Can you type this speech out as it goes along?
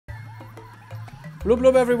Blub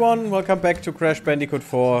blub everyone, welcome back to Crash Bandicoot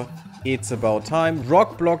 4. It's about time.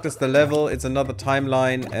 Rock blocked is the level, it's another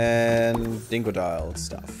timeline, and Dingodile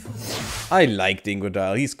stuff. I like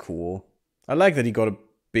Dingodile, he's cool. I like that he got a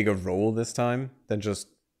bigger role this time than just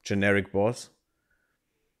generic boss.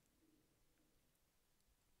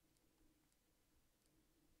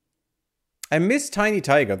 I miss Tiny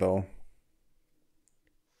Tiger though.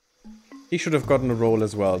 He should have gotten a role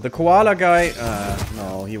as well. The koala guy,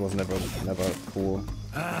 no, he was never cool.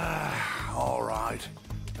 Alright.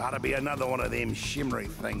 Gotta be another one of them shimmery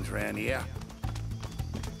things around here.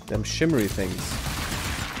 Them shimmery things.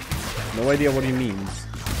 No idea what he means.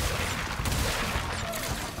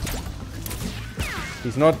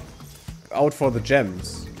 He's not out for the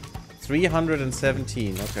gems.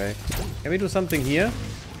 317, okay. Can we do something here?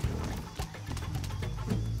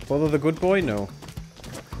 Follow the good boy? No.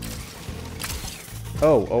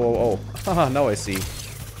 Oh. Haha, now I see.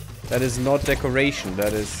 That is not decoration,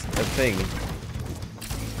 that is a thing.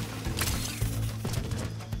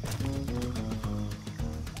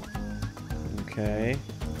 Okay.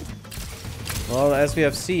 Well, as we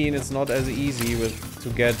have seen, it's not as easy to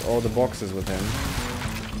get all the boxes with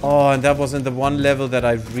him. Oh, and that was in the one level that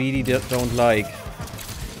I really don't like.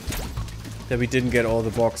 That we didn't get all the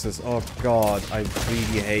boxes. Oh god, I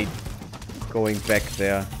really hate going back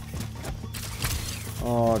there.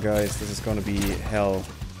 Oh guys, this is gonna be hell.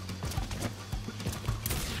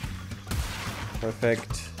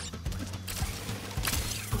 Perfect.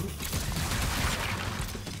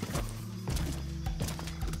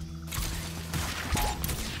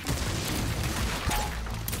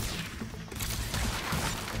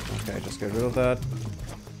 Okay, just get rid of that.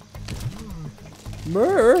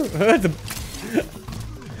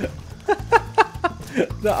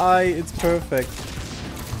 The eye, it's perfect.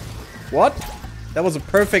 What? That was a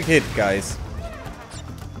perfect hit, guys.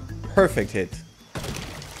 Perfect hit.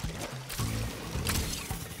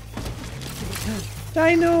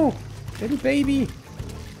 Dino! Little baby!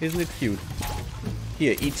 Isn't it cute?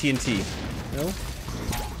 Here, eat TNT. No?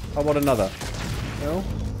 How about another? No?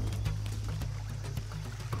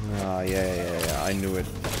 Ah, yeah, I knew it.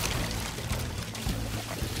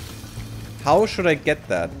 How should I get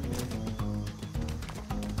that?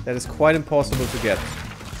 That is quite impossible to get.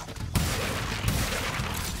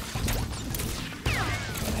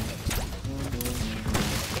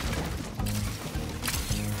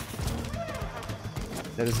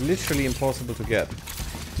 That is literally impossible to get.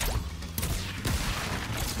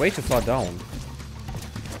 It's way too far down.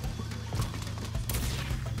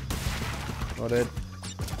 Got it.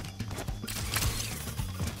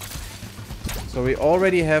 So we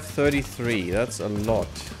already have 33. That's a lot.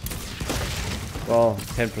 Well,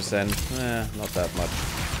 10%. Not that much.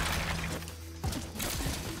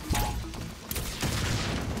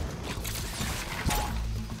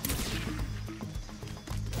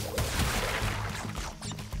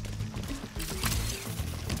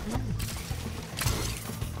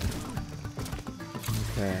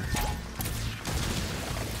 Okay.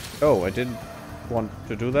 Oh, I didn't want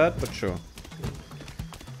to do that, but sure.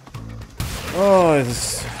 Oh,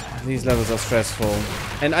 these levels are stressful.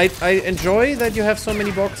 And I enjoy that you have so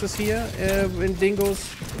many boxes here in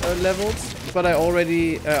Dingo's levels, but I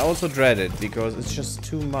also dread it because it's just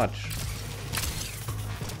too much.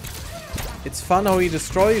 It's fun how he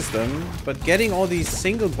destroys them, but getting all these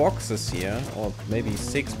single boxes here, or maybe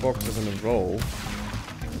 6 boxes in a row,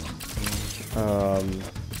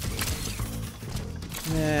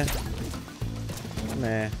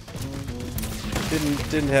 nah.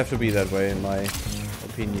 Didn't have to be that way in my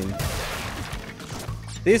opinion.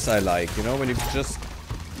 This I like, you know, when you just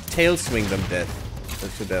tail swing them to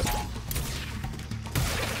death.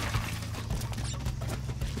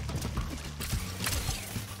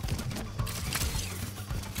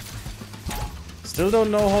 Still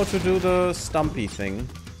don't know how to do the stumpy thing.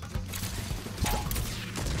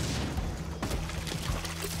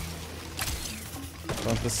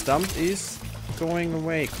 But the stump is going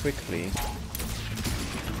away quickly.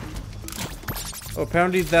 Oh,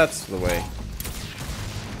 apparently that's the way.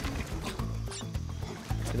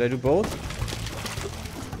 Did I do both?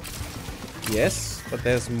 Yes, but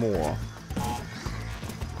there's more.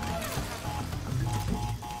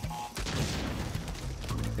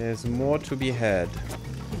 There's more to be had.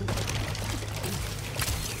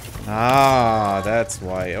 Ah, that's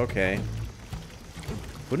why. Okay.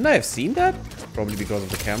 Wouldn't I have seen that? Probably because of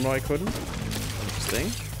the camera I couldn't.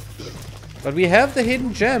 Interesting. But we have the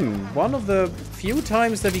hidden gem. One of the few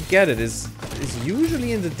times that we get it is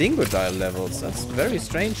usually in the Dingodile levels. That's very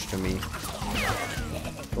strange to me.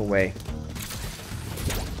 Go away.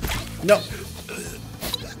 No.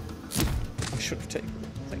 should have taken.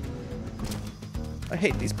 Thank you. I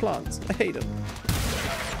hate these plants. I hate them.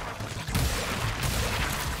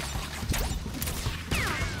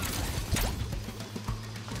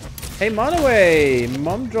 Hey, Manaway!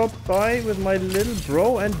 Mom dropped by with my little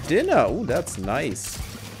bro and dinner. Oh, that's nice.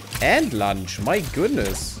 And lunch. My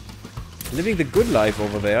goodness. Living the good life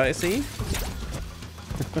over there, I see.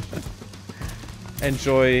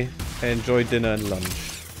 Enjoy dinner and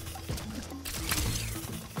lunch.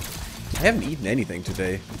 I haven't eaten anything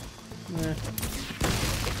today.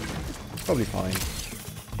 Probably fine.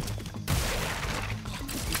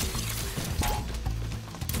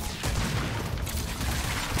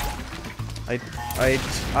 I'd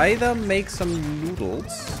either make some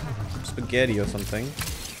noodles, spaghetti or something.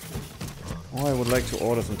 Or I would like to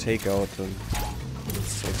order some takeout.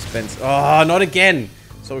 It's so expensive. Oh, not again!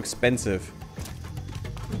 So expensive.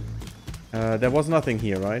 There was nothing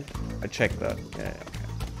here, right? I checked that. Yeah, okay.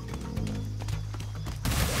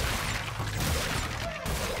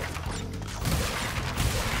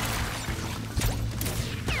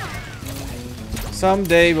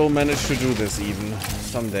 Someday we'll manage to do this even.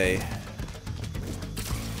 Someday.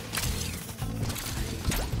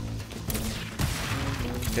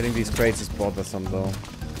 Getting these crates is bothersome though.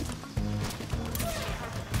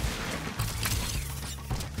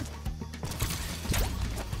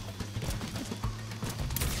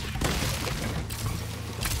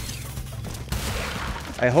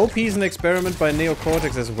 I hope he's an experiment by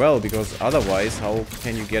Neocortex as well, because otherwise how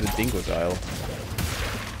can you get a dingo dial?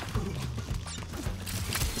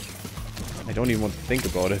 I don't even want to think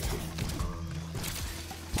about it.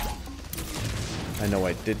 I know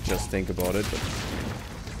I did just think about it, but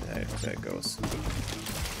there it goes.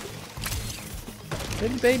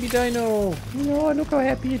 Little baby dino! Oh, look how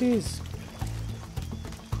happy it is.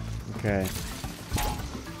 Okay.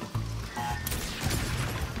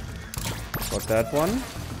 Got that one.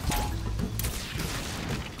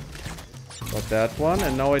 Got that one,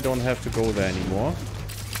 and now I don't have to go there anymore.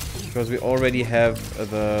 Because we already have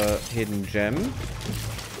the hidden gem.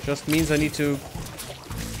 Just means I need to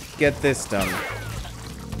get this done.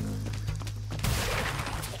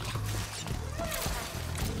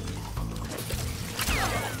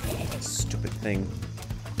 Stupid thing.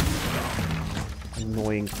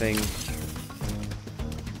 Annoying thing.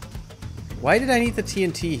 Why did I need the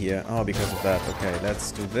TNT here? Oh, because of that. Okay,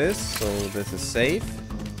 let's do this. So this is safe.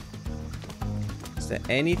 Is there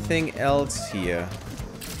anything else here?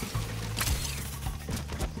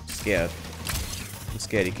 Scared. I'm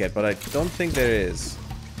scaredy cat, but I don't think there is.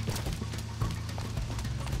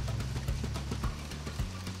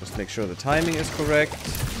 Just make sure the timing is correct.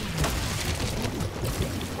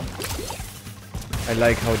 I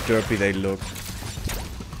like how derpy they look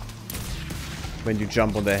when you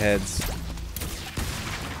jump on their heads.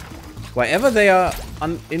 Wherever they are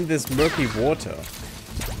in this murky water,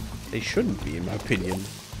 they shouldn't be, in my opinion.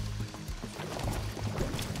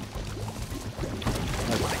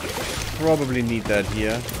 Probably need that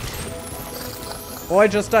here. Oh, I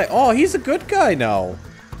just died. Oh, he's a good guy now.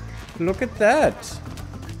 Look at that.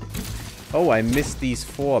 Oh, I missed these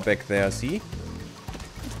 4 back there, see?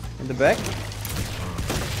 In the back.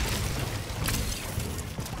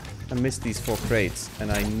 I missed these 4 crates,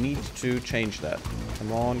 and I need to change that.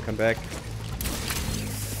 Come on, come back.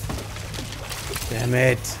 Damn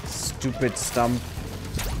it. Stupid stump.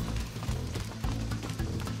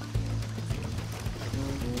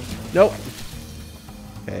 Nope.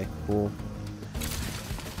 Okay, cool.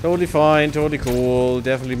 Totally fine, totally cool.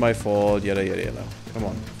 Definitely my fault. Yada yada yada. Come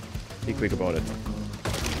on. Be quick about it.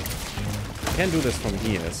 I can't do this from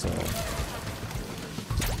here, so.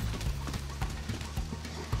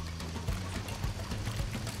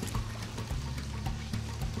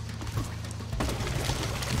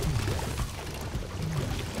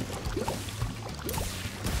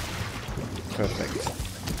 Perfect.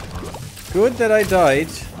 Good that I died,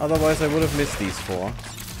 otherwise I would have missed these 4.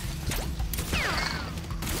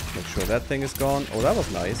 Make sure that thing is gone. Oh, that was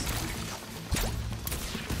nice.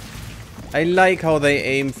 I like how they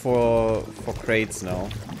aim for crates now.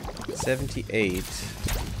 78. I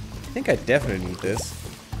think I definitely need this.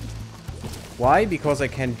 Why? Because I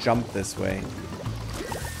can jump this way.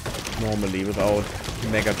 Normally, without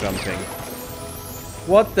mega jumping.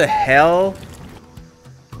 What the hell?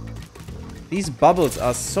 These bubbles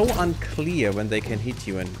are so unclear when they can hit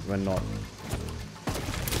you and when not.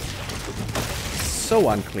 So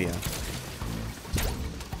unclear.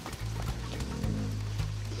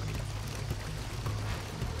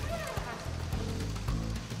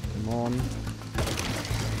 Come on.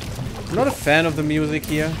 I'm not a fan of the music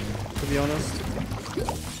here, to be honest.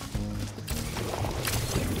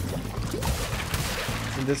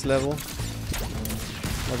 in this level.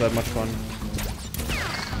 Not that much fun.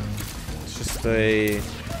 It's just a... I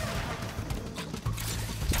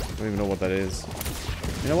don't even know what that is.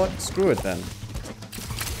 You know what? Screw it then.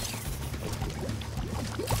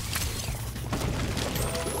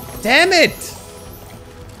 Damn it!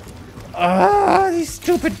 Ah, these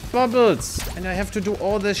stupid bubbles! And I have to do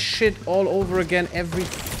all this shit all over again every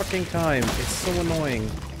fucking time. It's so annoying.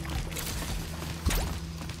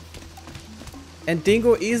 And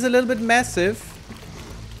Dingo is a little bit massive.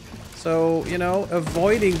 So, you know,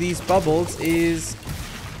 avoiding these bubbles is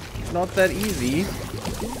not that easy.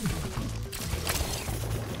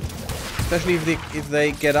 Especially if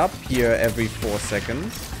they get up here every 4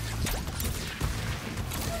 seconds.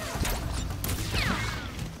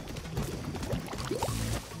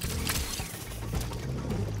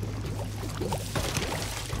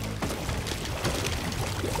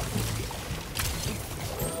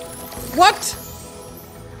 What?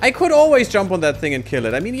 I could always jump on that thing and kill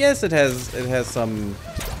it. I mean, yes, it has some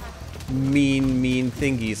mean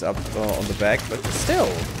thingies up on the back, but still.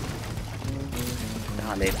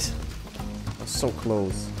 Darn it. I was so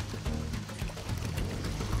close.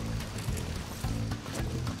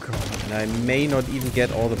 God, and I may not even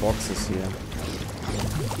get all the boxes here.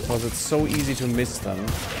 Because it's so easy to miss them.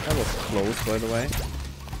 That was close, by the way.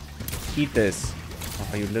 Eat this.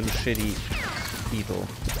 Oh, you little shitty people.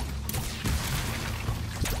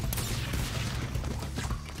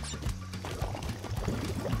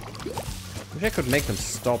 I could make them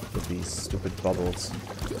stop with these stupid bubbles.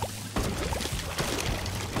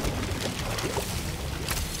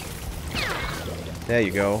 There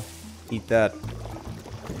you go. Eat that.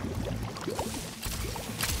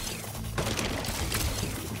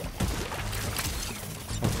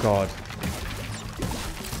 Oh god.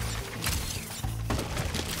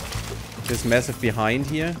 This massive behind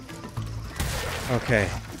here. Okay.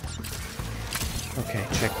 Okay,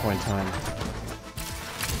 checkpoint time.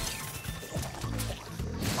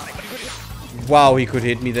 Wow, he could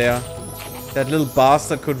hit me there. That little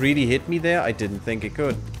bastard could really hit me there? I didn't think it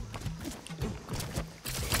could.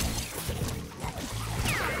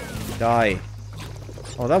 Die.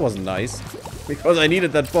 Oh, that wasn't nice. Because I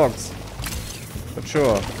needed that box. But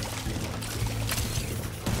sure.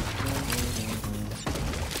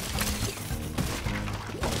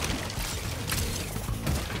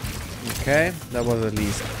 Okay, that was at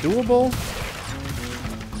least doable.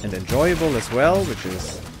 And enjoyable as well, which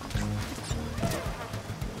is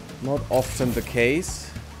not often the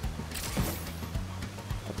case.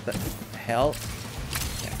 What the hell?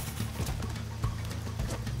 Yeah.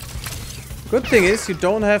 Good thing is you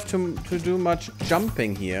don't have to do much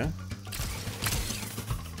jumping here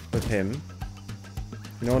with him.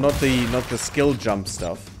 You know, not the skill jump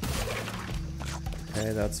stuff.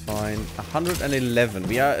 Okay, that's fine. 111.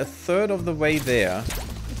 We are a third of the way there.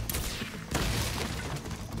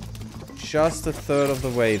 Just a third of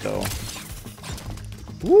the way though.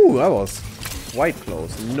 Ooh, that was quite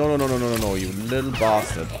close. No, you little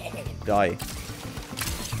bastard. Die.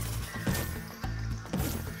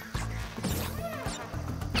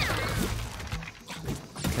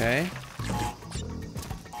 Okay.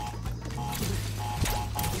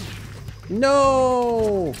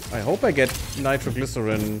 No! I hope I get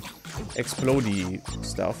nitroglycerin explodey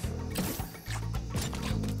stuff.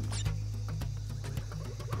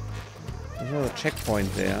 There's another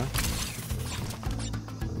checkpoint there.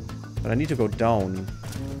 But I need to go down.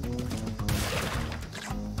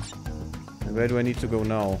 And where do I need to go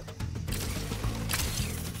now?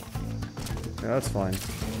 Yeah, that's fine.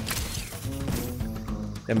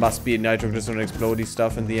 There must be nitroglycerin explodey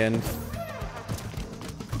stuff in the end.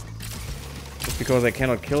 Just because I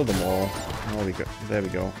cannot kill them all. Oh, there we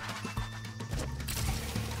go.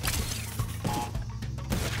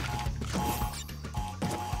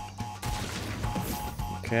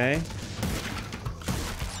 Okay.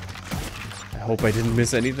 I hope I didn't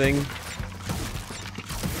miss anything.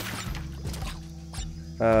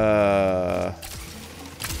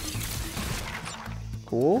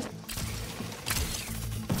 Cool.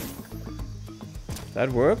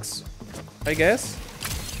 That works, I guess.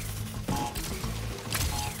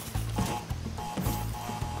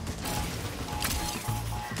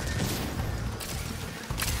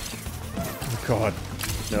 Oh god.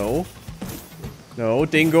 No. No,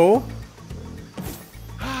 Dingo.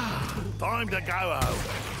 Time to go home.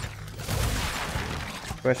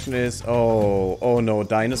 Question is, oh no,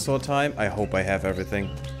 dinosaur time? I hope I have everything.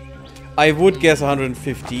 I would guess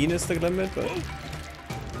 115 is the limit, but...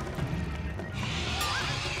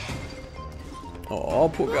 Oh,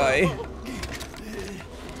 poor guy.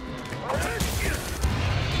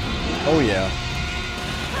 Oh yeah.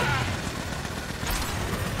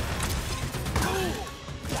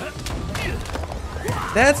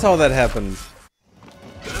 That's how that happened.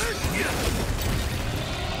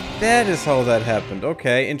 That is how that happened.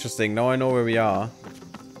 Okay, interesting. Now I know where we are.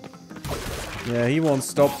 Yeah, he won't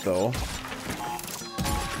stop though.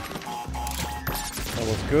 That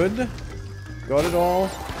was good. Got it all.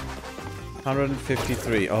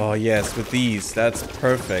 153. Oh yes, with these. That's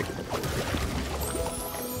perfect.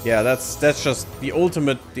 Yeah, that's just the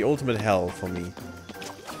ultimate hell for me.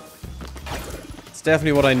 It's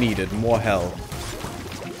definitely what I needed. More hell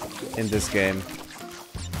in this game.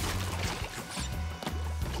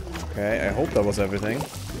 Okay, I hope that was everything.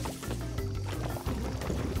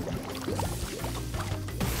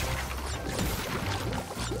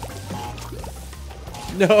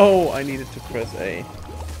 No, I needed to press A.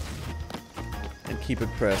 And keep it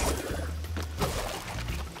pressed.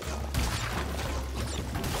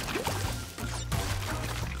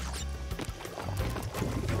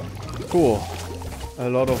 Cool. A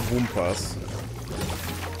lot of Wumpas.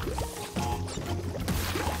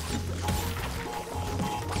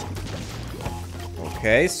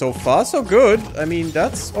 Okay, so far so good. I mean,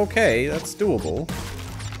 that's okay. That's doable.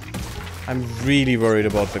 I'm really worried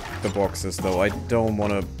about the boxes, though. I don't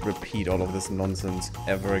want to repeat all of this nonsense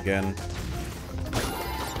ever again.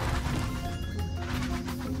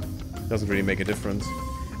 Doesn't really make a difference.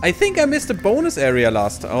 I think I missed a bonus area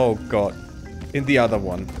last time. Oh, God. In the other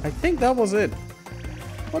one. I think that was it.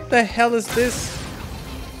 What the hell is this?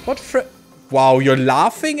 What Wow, you're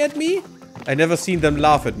laughing at me? I never seen them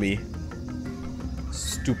laugh at me.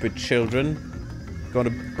 Stupid children.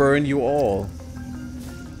 Gonna burn you all.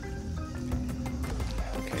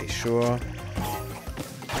 Okay, sure.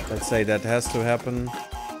 Let's say that has to happen.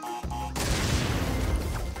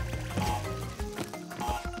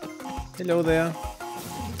 Hello there.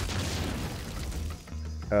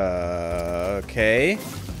 Okay.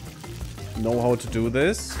 Know how to do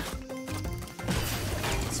this.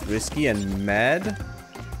 It's risky and mad.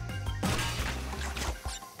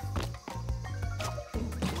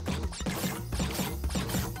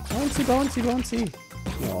 Bouncy, bouncy, bouncy.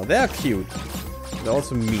 Oh, they're cute. They're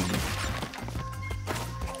also mean.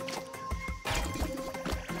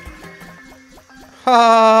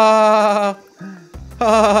 Ha!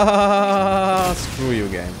 Ha! Screw you,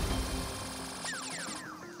 game.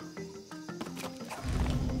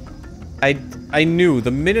 I knew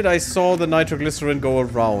the minute I saw the nitroglycerin go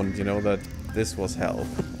around, you know, that this was hell.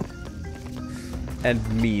 And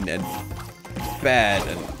mean and bad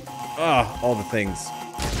and all the things.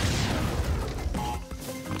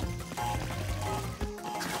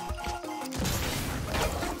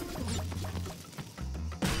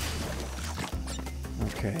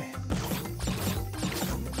 Okay.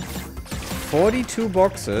 42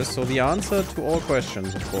 boxes, so the answer to all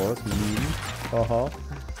questions, of course. Mean. Haha.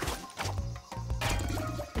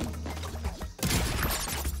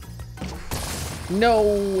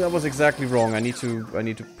 No, that was exactly wrong. I need to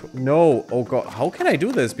no. Oh god, how can I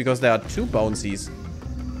do this? Because there are two bouncies.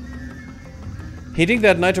 Hitting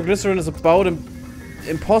that nitroglycerin is about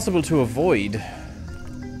impossible to avoid.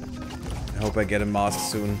 I hope I get a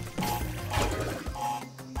mask soon.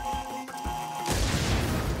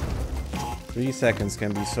 3 seconds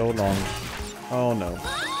can be so long. Oh no.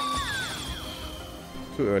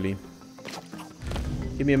 Too early.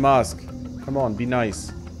 Give me a mask. Come on, be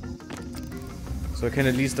nice. So I can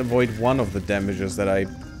at least avoid one of the damages that I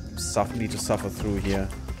need to suffer through here.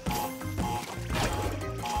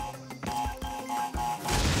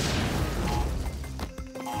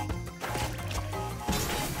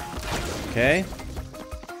 Okay.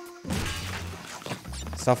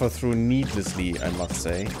 Suffer through needlessly, I must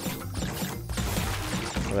say.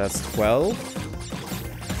 So that's 12.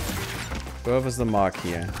 12 is the mark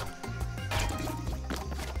here.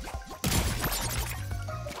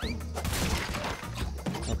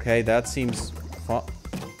 Okay, that seems fun.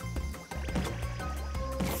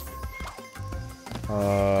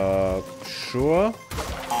 Sure.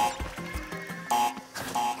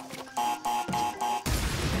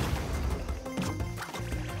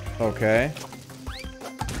 Okay.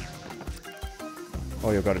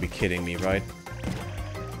 Oh, you gotta be kidding me, right?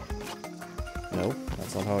 No,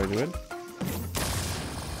 that's not how I do it.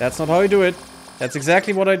 That's not how I do it. That's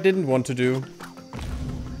exactly what I didn't want to do.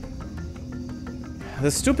 The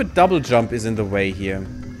stupid double jump is in the way here.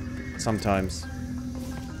 Sometimes.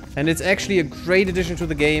 And it's actually a great addition to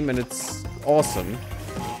the game and it's awesome.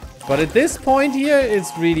 But at this point here,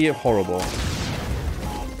 it's really horrible.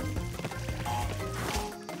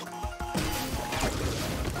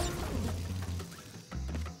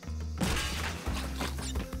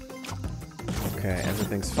 Okay,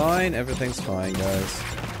 everything's fine, guys.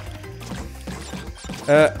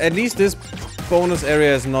 At least this bonus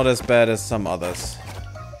area is not as bad as some others.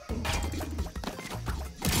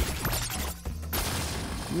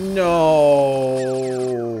 No!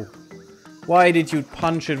 Why did you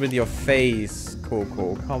punch it with your face,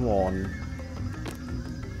 Coco? Come on.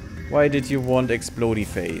 Why did you want Explodey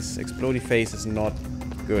Face? Explodey Face is not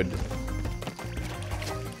good.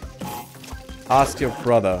 Ask your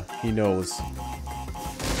brother. He knows.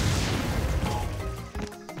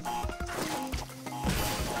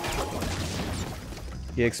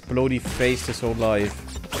 He Explodey faced his whole life.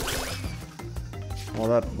 Oh,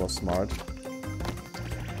 that was smart.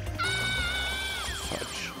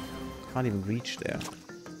 Fudge. Can't even reach there.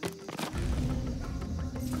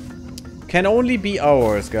 Can only be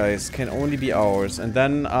ours, guys. Can only be ours. And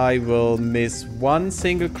then I will miss one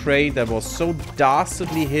single crate that was so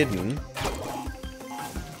dastardly hidden.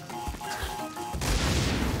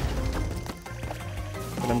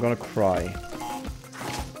 But I'm gonna cry.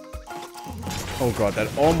 Oh god, that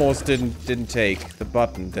almost didn't take the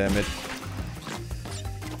button, damn it.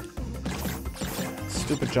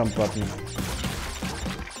 Stupid jump button.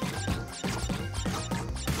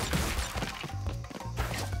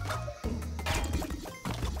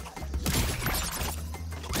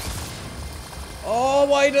 Oh,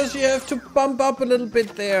 why does she have to bump up a little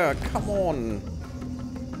bit there? Come on.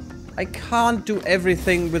 I can't do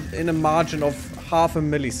everything within a margin of half a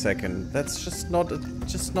millisecond. That's just not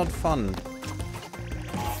fun.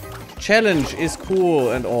 Challenge is cool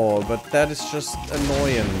and all, but that is just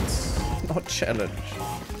annoyance, not challenge.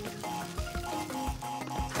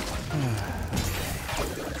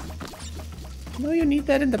 No, you need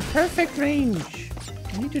that in the perfect range.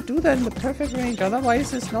 You need to do that in the perfect range,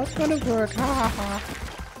 otherwise it's not gonna work. Ha ha ha.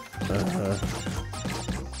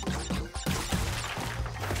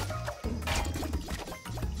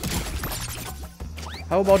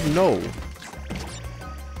 How about no?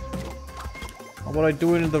 How about I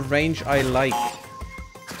do it in the range I like?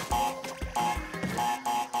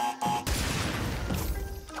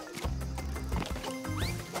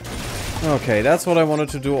 Okay, that's what I wanted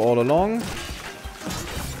to do all along.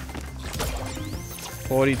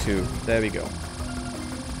 42. There we go.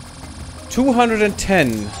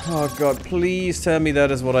 210. Oh god, please tell me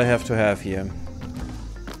that is what I have to have here.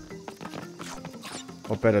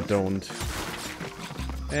 Or better don't.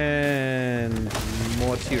 And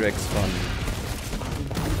more T-Rex fun.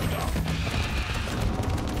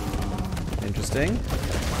 Interesting.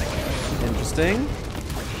 Interesting.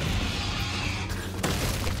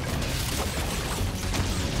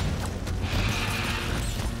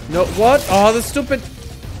 No, what? Oh, the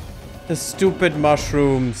stupid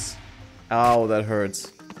mushrooms. Ow, that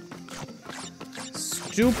hurts.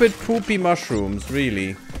 Stupid poopy mushrooms,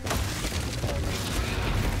 really.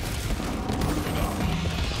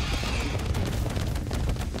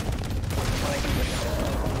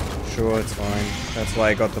 Sure, it's fine. That's why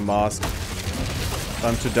I got the mask.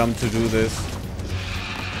 I'm too dumb to do this.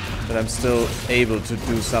 But I'm still able to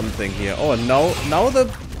do something here. Oh, and now the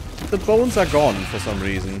bones are gone for some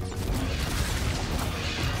reason.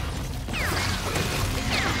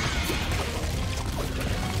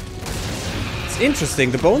 It's interesting.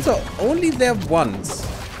 The bones are only there once.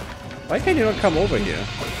 Why can't you not come over here?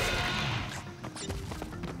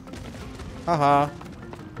 Haha.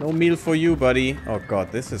 No meal for you, buddy. Oh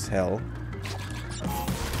god, this is hell.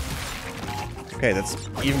 Okay, that's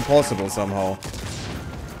even possible somehow.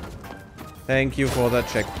 Thank you for that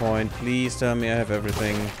checkpoint. Please tell me I have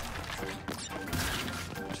everything.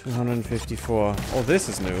 254. Oh, this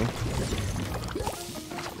is new.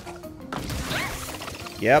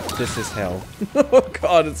 Yep, this is hell. Oh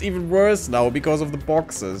god, it's even worse now because of the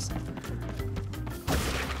boxes.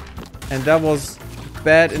 And that was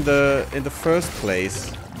bad in the first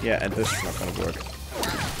place. Yeah, and this is not gonna work.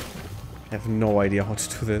 I have no idea how to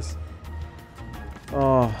do this.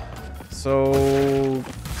 Oh, so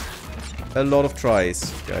a lot of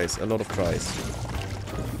tries, guys. A lot of tries.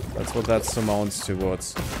 That's what that amounts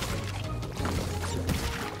towards.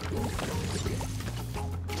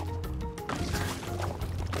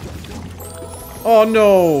 Oh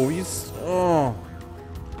no! Oh,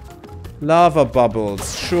 lava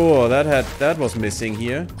bubbles. Sure, that was missing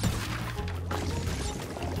here.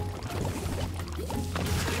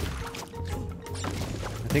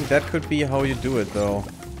 I think that could be how you do it, though.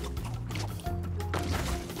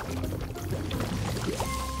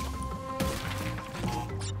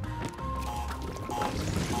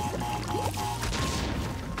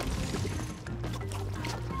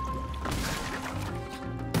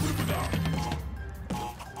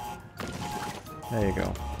 There you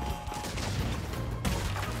go.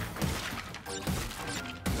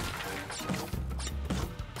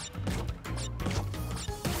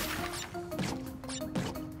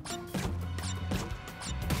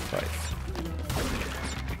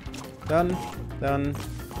 Done. Done.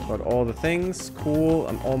 Got all the things. Cool.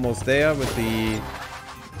 I'm almost there with the...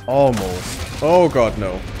 Almost. Oh god,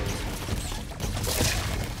 no.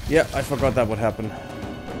 Yeah, I forgot that would happen.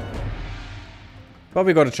 But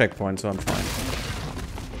we got a checkpoint, so I'm fine.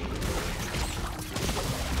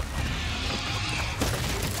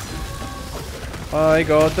 I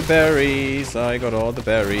got the berries. I got all the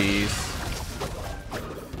berries.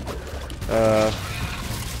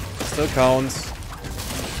 Still counts.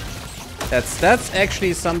 That's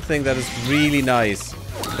actually something that is really nice.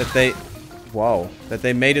 That they... Wow. That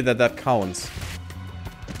they made it that counts.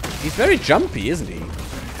 He's very jumpy, isn't he?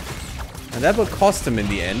 And that will cost him in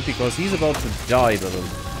the end, because he's about to die, the little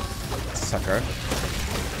sucker.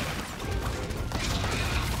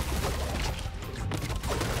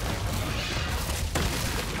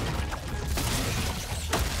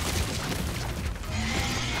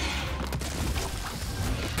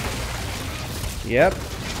 Yep.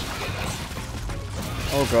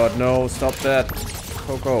 Oh god, no, stop that.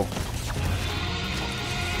 Coco.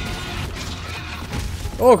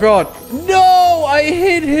 Oh god. No! I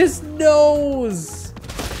hit his nose!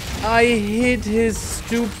 I hit his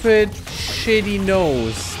stupid, shitty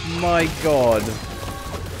nose. My god.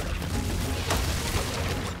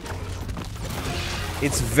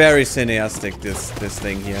 It's very cineastic, this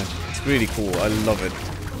thing here. It's really cool. I love it.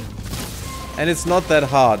 And it's not that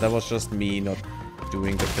hard. That was just me not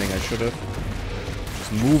doing the thing I should have.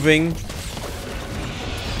 Just moving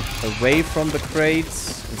away from the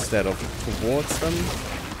crates instead of towards them.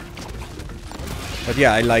 But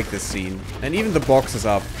yeah, I like this scene. And even the boxes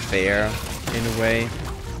are fair in a way.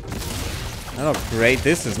 They're not great.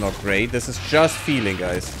 This is not great. This is just feeling,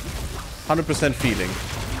 guys. 100% feeling.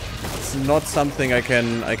 It's not something I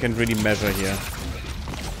can really measure here.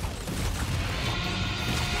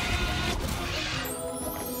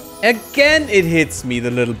 Again it hits me,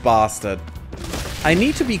 the little bastard. I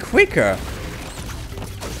need to be quicker.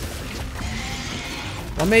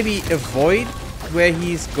 Or maybe avoid where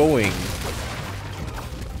he's going.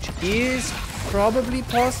 Which is probably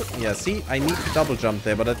possible. Yeah, see? I need to double jump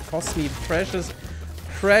there, but it costs me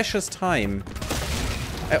precious time.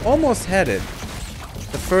 I almost had it.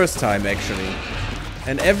 The first time, actually.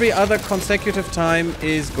 And every other consecutive time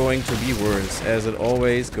is going to be worse, as it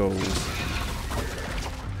always goes.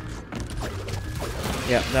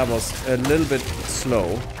 Yeah, that was a little bit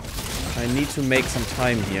slow. I need to make some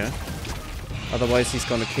time here. Otherwise he's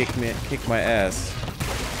gonna kick my ass.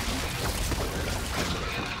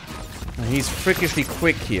 And he's freakishly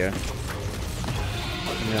quick here.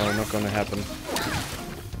 No, not gonna happen.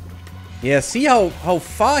 Yeah, see how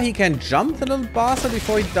far he can jump, the little bastard,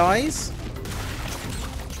 before he dies?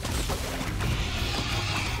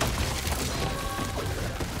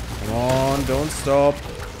 Come on, don't stop.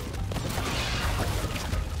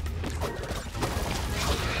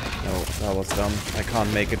 That was dumb. I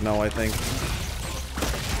can't make it now, I think.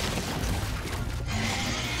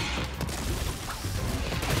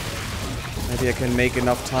 Maybe I can make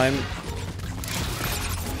enough time.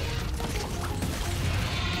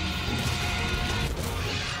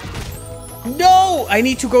 No! I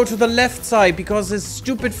need to go to the left side because his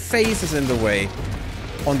stupid face is in the way.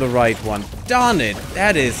 On the right one. Darn it!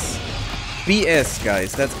 That is BS,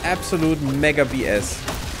 guys. That's absolute mega BS.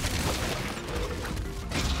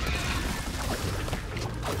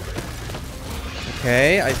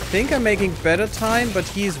 Okay, I think I'm making better time, but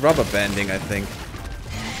he's rubber banding, I think.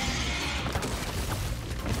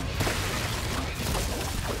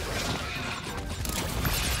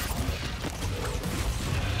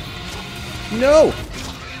 No!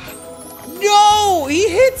 No! He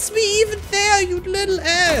hits me even there, you little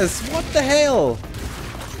ass! What the hell?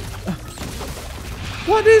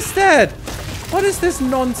 What is that? What is this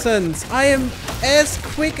nonsense? I am as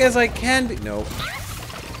quick as I can be. No.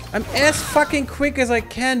 I'm as fucking quick as I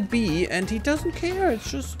can be, and he doesn't care.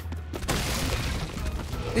 It's just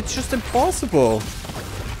impossible.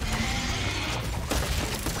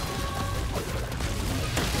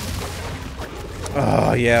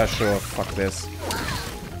 Oh, yeah, sure. Fuck this.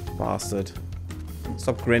 Bastard.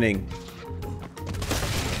 Stop grinning.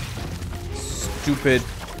 Stupid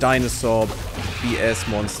dinosaur BS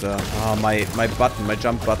monster. Ah, my button, my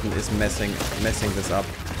jump button is messing this up.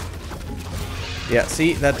 Yeah,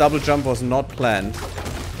 see, that double jump was not planned.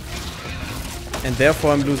 And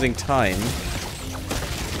therefore I'm losing time.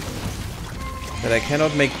 That I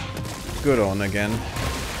cannot make good on again.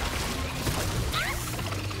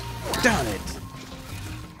 Darn it!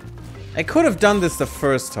 I could have done this the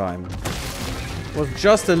first time. It was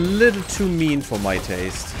just a little too mean for my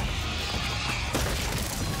taste.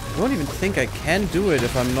 I don't even think I can do it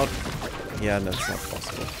if I'm not... Yeah, that's not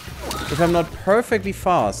possible. if I'm not perfectly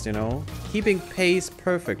fast, you know? Keeping pace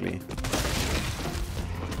perfectly.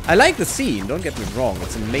 I like the scene, don't get me wrong,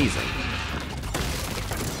 it's amazing.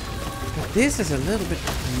 But this is a little bit...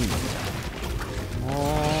 Come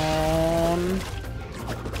on.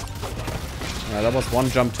 Yeah, that was one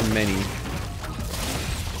jump too many.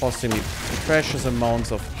 Costing me precious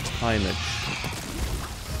amounts of timeage.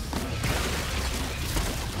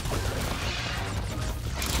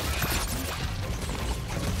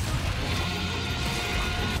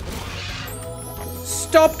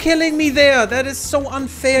 Stop killing me there! That is so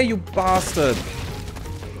unfair, you bastard!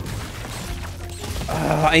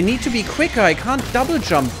 I need to be quicker. I can't double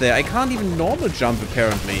jump there. I can't even normal jump,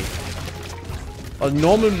 apparently. Well,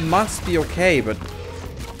 normal must be okay, but...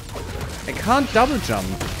 I can't double jump.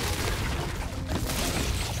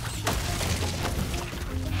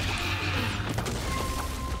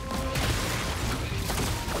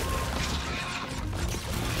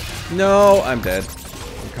 No, I'm dead.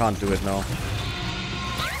 I can't do it now.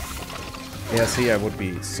 Yeah, see, I would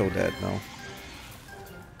be so dead now.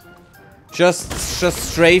 Just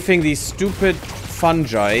strafing these stupid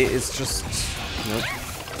fungi is just... Nope.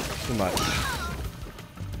 Too much.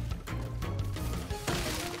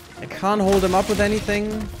 I can't hold them up with anything.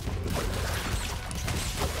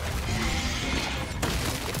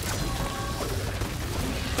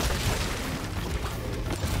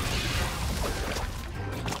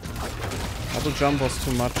 Double jump was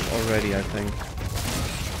too much already, I think.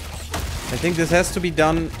 I think this has to be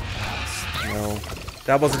done... No.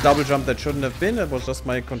 That was a double jump that shouldn't have been. It was just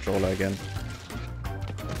my controller again.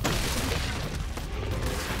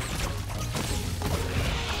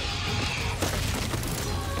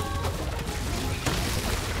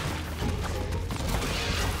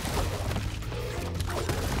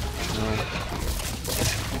 No.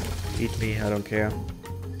 Eat me, I don't care.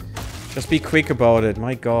 Just be quick about it,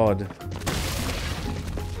 my god.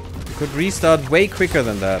 You could restart way quicker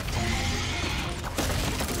than that.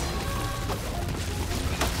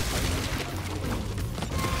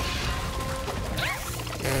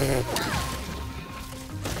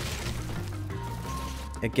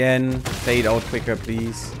 Again, fade out quicker,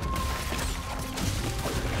 please.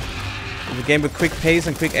 In the game with quick pace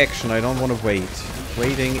and quick action, I don't want to wait.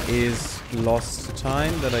 Waiting is lost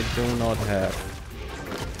time that I do not have.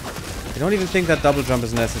 I don't even think that double jump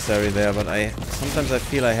is necessary there, but sometimes I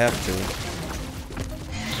feel I have to.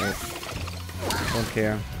 Nope. Don't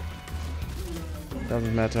care.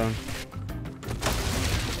 Doesn't matter.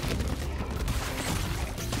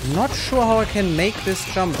 I'm not sure how I can make this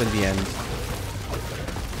jump in the end.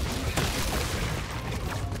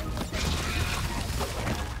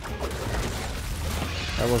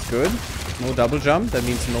 That was good. No double jump. That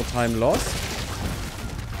means no time lost.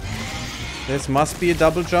 This must be a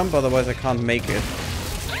double jump, otherwise I can't make it.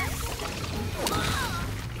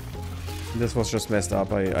 This was just messed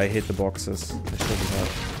up. I hit the boxes. I shouldn't have.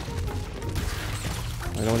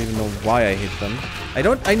 I don't even know why I hit them. I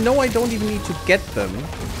know I don't even need to get them.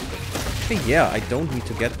 Actually, yeah, I don't need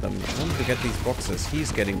to get them. I don't need to get these boxes.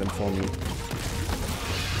 He's getting them for me.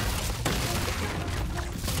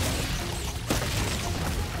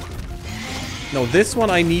 No, this one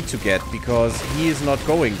I need to get because he is not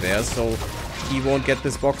going there, so he won't get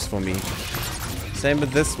this box for me. Same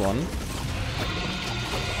with this one.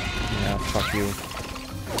 Yeah, fuck you.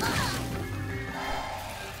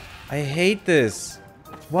 I hate this.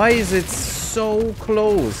 Why is it so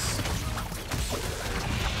close?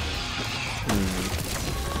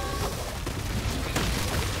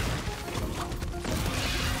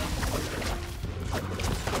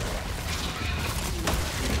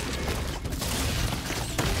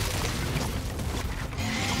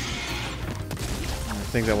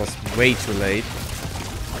 I think that was way too late.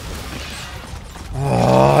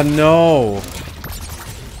 Oh, no.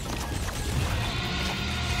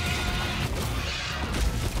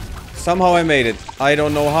 Somehow I made it. I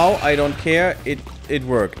don't know how. I don't care. It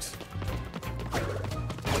worked.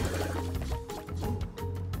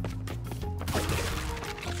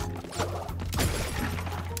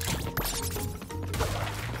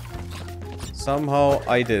 Somehow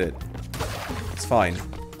I did it. It's fine.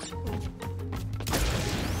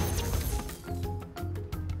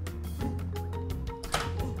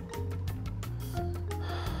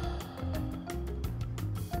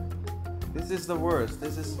 This is the worst.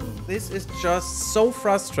 This is just so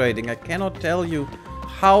frustrating. I cannot tell you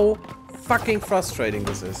how fucking frustrating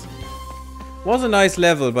this is. Was a nice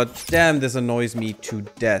level, but damn, this annoys me to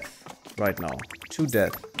death right now. To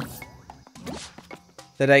death.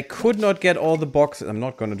 That I could not get all the boxes. I'm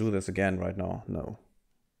not gonna do this again right now. No.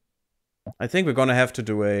 I think we're gonna have to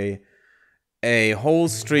do a whole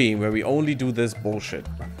stream where we only do this bullshit.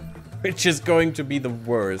 Which is going to be the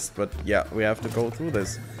worst. But yeah, we have to go through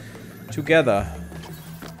this together.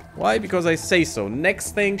 Why? Because I say so.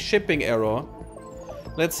 Next thing, shipping error.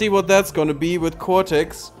 Let's see what that's gonna be with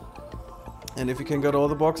Cortex. And if you can get all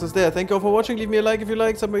the boxes there. Thank you all for watching. Leave me a like if you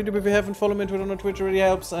like. Subscribe to YouTube if you haven't. Follow me on Twitter and on Twitch really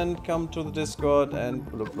helps. And come to the Discord. And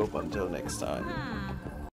bloop bloop until next time.